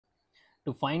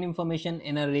To find information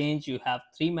in a range, you have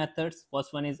three methods.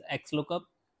 First one is XLOOKUP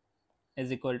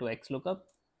is equal to XLOOKUP.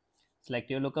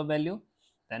 Select your lookup value,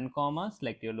 then comma,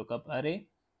 select your lookup array.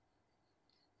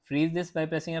 Freeze this by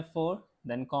pressing F4,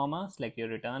 then comma, select your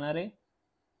return array.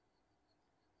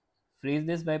 Freeze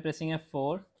this by pressing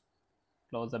F4,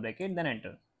 close the bracket, then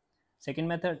enter. Second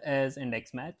method is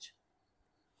index match.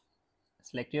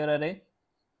 Select your array,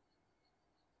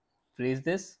 freeze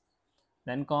this,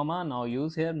 then comma, now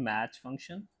use here match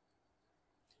function.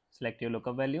 Select your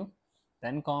lookup value,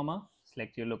 then comma,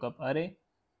 select your lookup array,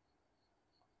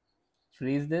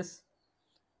 freeze this,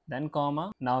 then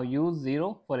comma, now use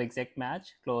 0 for exact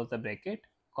match, close the bracket,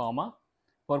 comma.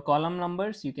 For column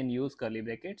numbers, you can use curly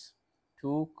brackets,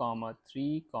 2,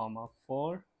 3,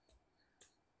 4,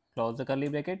 close the curly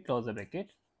bracket, close the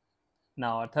bracket.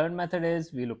 Now our third method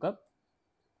is VLOOKUP.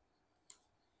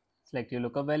 Select your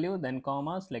lookup value, then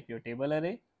comma, select your table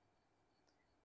array,